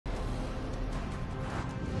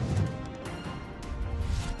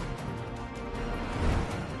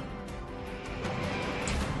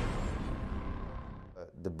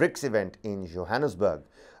BRICS event in Johannesburg.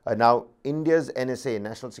 Now, India's NSA,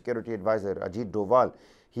 National Security Advisor, Ajit Doval,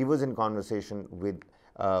 he was in conversation with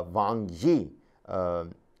Wang Yi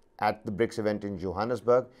at the BRICS event in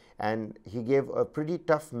Johannesburg, and he gave a pretty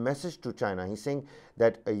tough message to China. He's saying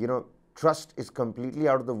that, trust is completely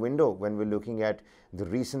out of the window when we're looking at the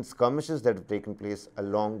recent skirmishes that have taken place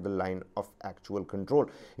along the line of actual control.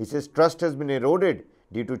 He says trust has been eroded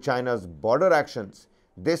due to China's border actions.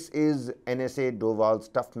 This is NSA Doval's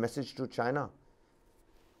tough message to China.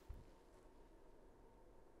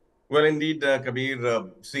 Well, indeed,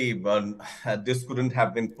 Kabir, this couldn't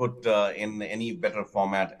have been put in any better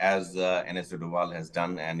format as NSA Doval has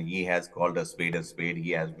done, and he has called a spade a spade.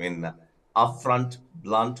 He has been upfront,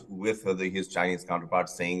 blunt with his Chinese counterpart,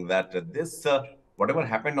 saying that whatever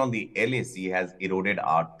happened on the LAC has eroded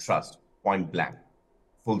our trust, point blank,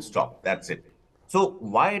 full stop. That's it. So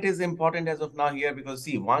why it is important as of now here? Because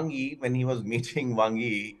see, Wang Yi, when he was meeting Wang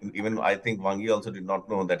Yi, even I think Wang Yi also did not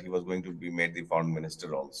know that he was going to be made the foreign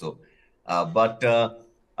minister also. But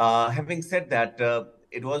having said that,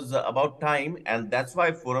 it was about time, and that's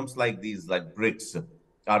why forums like these, like BRICS,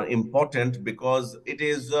 are important because it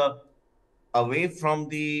is away from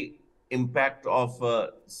the impact of, a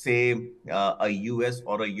US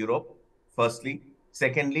or a Europe, firstly.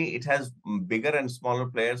 Secondly, it has bigger and smaller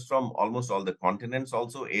players from almost all the continents,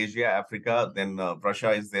 also Asia, Africa, then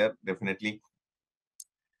Russia is there, definitely.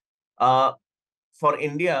 Uh, for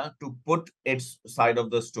India to put its side of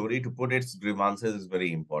the story, to put its grievances is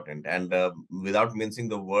very important. And without mincing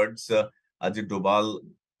the words, Ajit Doval,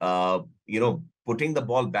 putting the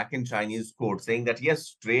ball back in Chinese court, saying that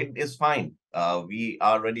yes, trade is fine. We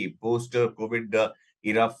are ready. Post-COVID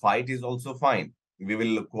era fight is also fine. We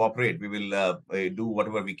will cooperate. We will do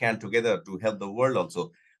whatever we can together to help the world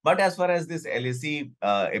also. But as far as this LAC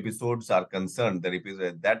episodes are concerned,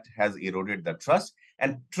 that has eroded the trust.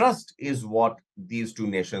 And trust is what these two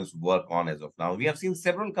nations work on as of now. We have seen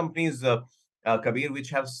several companies, Kabir,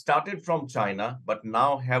 which have started from China, but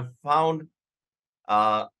now have found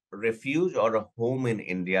refuge or a home in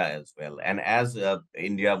India as well. And as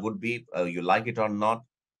India would be, you like it or not,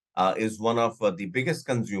 is one of the biggest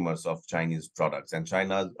consumers of Chinese products. And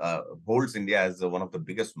China holds India as one of the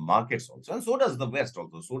biggest markets also. And so does the West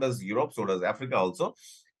also. So does Europe, so does Africa also.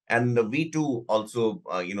 And we too also,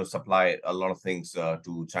 supply a lot of things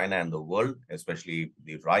to China and the world, especially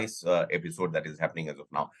the rice episode that is happening as of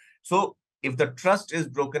now. So if the trust is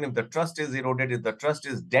broken, if the trust is eroded, if the trust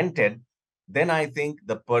is dented, then I think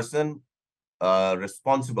the person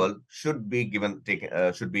responsible should be given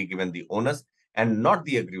the onus and not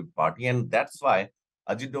the aggrieved party. And that's why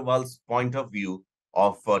Ajit Doval's point of view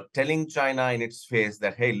of telling China in its face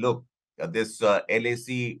that, hey, look, this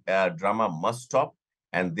LAC drama must stop.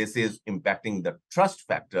 And this is impacting the trust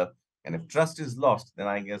factor. And if trust is lost, then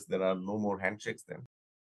I guess there are no more handshakes then.